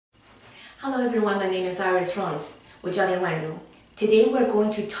Hello everyone, my name is Iris France. 我叫林婉如. Today we're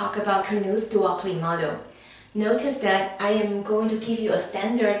going to talk about Cournot Duopoly model. Notice that I am going to give you a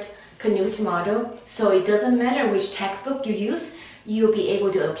standard Cournot model, so it doesn't matter which textbook you use, you'll be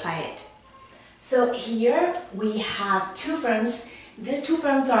able to apply it. So here we have two firms. These two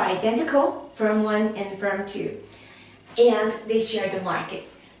firms are identical, firm 1 and firm 2, and they share the market.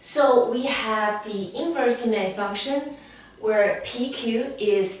 So we have the inverse demand function where PQ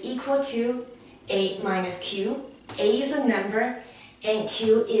is equal to A minus Q. A is a number and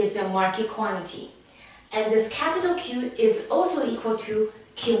Q is the market quantity. And this capital Q is also equal to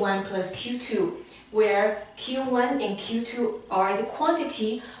Q1 plus Q2, where Q1 and Q2 are the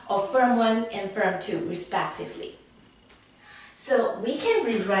quantity of firm 1 and firm 2 respectively. So we can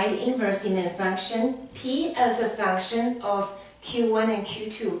rewrite the inverse demand function P as a function of Q1 and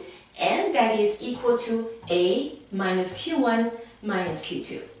Q2, and that is equal to A minus Q1 minus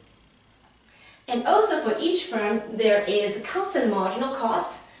Q2. And also for each firm, there is a constant marginal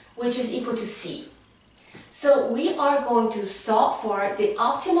cost, which is equal to C. So we are going to solve for the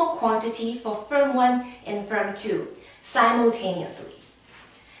optimal quantity for firm 1 and firm 2 simultaneously.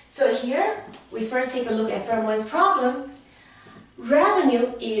 So here, we first take a look at firm 1's problem.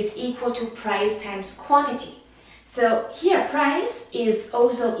 Revenue is equal to price times quantity. So here, price is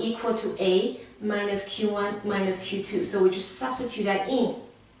also equal to A minus Q1 minus Q2. So we just substitute that in.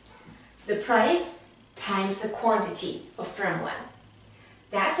 So the price times the quantity of firm 1.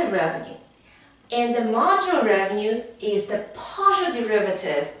 That's a revenue. And the marginal revenue is the partial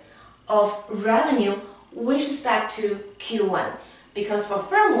derivative of revenue with respect to Q1. Because for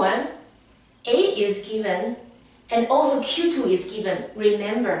firm 1, A is given and also Q2 is given.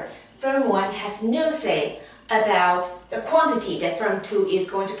 Remember, firm 1 has no say about the quantity that firm 2 is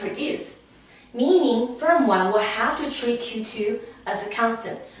going to produce. Meaning, firm 1 will have to treat Q2 as a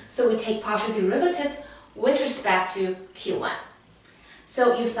constant. So we take partial derivative with respect to Q1.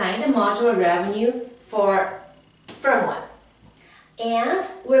 So you find the marginal revenue for firm 1. And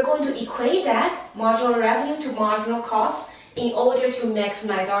we're going to equate that marginal revenue to marginal cost in order to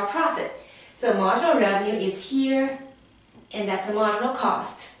maximize our profit. So marginal revenue is here, and that's the marginal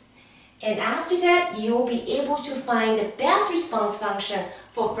cost. And after that, you'll be able to find the best response function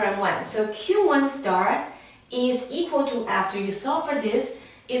for firm 1. So Q1 star is equal to, after you solve for this,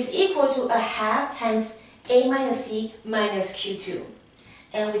 is equal to a half times A minus C minus Q2.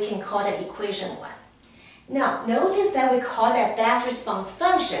 And we can call that equation 1. Now, notice that we call that best response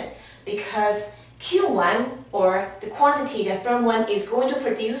function because Q1, or the quantity that firm 1 is going to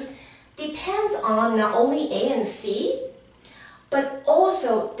produce, depends on not only A and C, but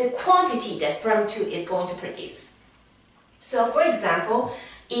also the quantity that firm 2 is going to produce. So for example,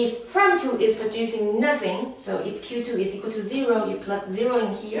 if firm 2 is producing nothing, so if Q2 is equal to 0, you plug 0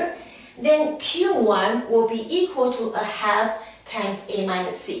 in here, then Q1 will be equal to a half times A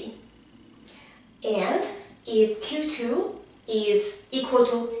minus C. And if Q2 is equal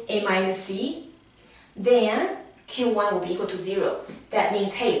to A minus C, then Q1 will be equal to 0. That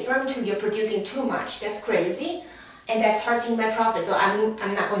means, hey, firm 2, you're producing too much. That's crazy. And that's hurting my profit, so I'm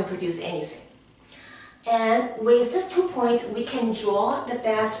not going to produce anything. And with these 2 points, we can draw the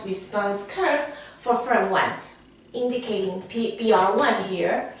best response curve for firm 1, indicating BR1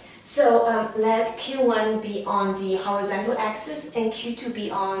 here. So let Q1 be on the horizontal axis and Q2 be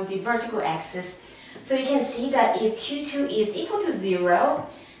on the vertical axis. So you can see that if Q2 is equal to 0,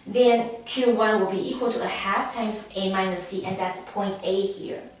 then Q1 will be equal to a half times A minus C, and that's point A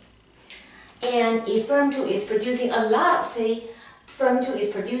here. And if firm 2 is producing a lot, say firm 2 is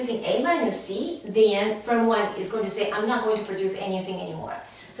producing A minus C, then firm 1 is going to say, I'm not going to produce anything anymore.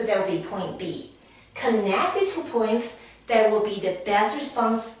 So that will be point B. Connect the 2 points, that will be the best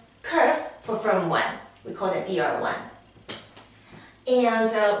response curve for firm 1. We call that BR1.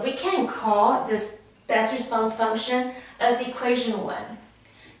 And we can call this best response function as equation 1.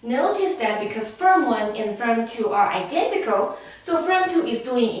 Notice that because firm 1 and firm 2 are identical, so firm 2 is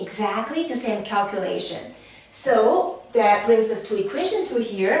doing exactly the same calculation. So that brings us to equation 2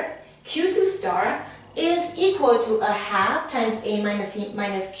 here. Q2 star is equal to a half times A minus C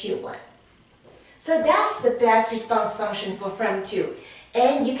minus Q1. So that's the best response function for firm 2.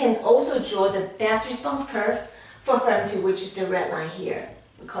 And you can also draw the best response curve for firm 2, which is the red line here.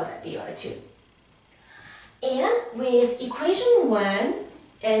 We call that BR2. And with equation 1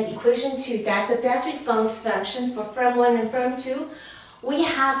 and equation 2, that's the best response functions for firm 1 and firm 2. We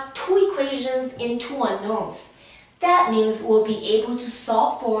have 2 equations and 2 unknowns. That means we'll be able to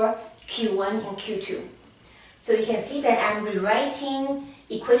solve for Q1 and Q2. So you can see that I'm rewriting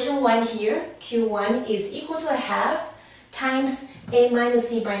equation 1 here. Q1 is equal to a half times A minus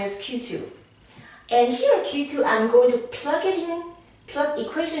C minus Q2. And here Q2, I'm going to plug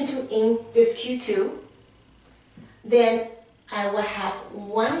equation 2 in this Q2. Then I will have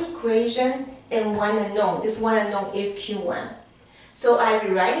one equation and one unknown. This one unknown is Q1. So I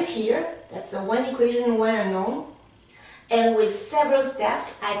rewrite it here. That's the one equation and one unknown. And with several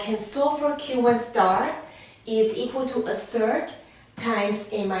steps, I can solve for Q1 star is equal to a third times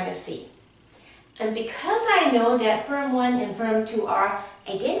A minus C. And because I know that firm 1 and firm 2 are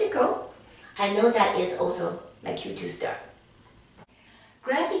identical, I know that is also my Q2 star.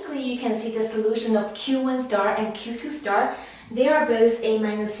 Graphically, you can see the solution of Q1 star and Q2 star. They are both A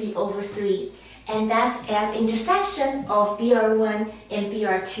minus C over 3. And that's at the intersection of BR1 and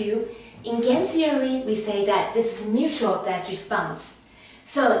BR2. In game theory, we say that this is mutual best response.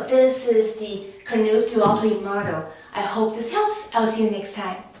 So this is the Cournot Duopoly model. I hope this helps. I'll see you next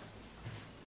time.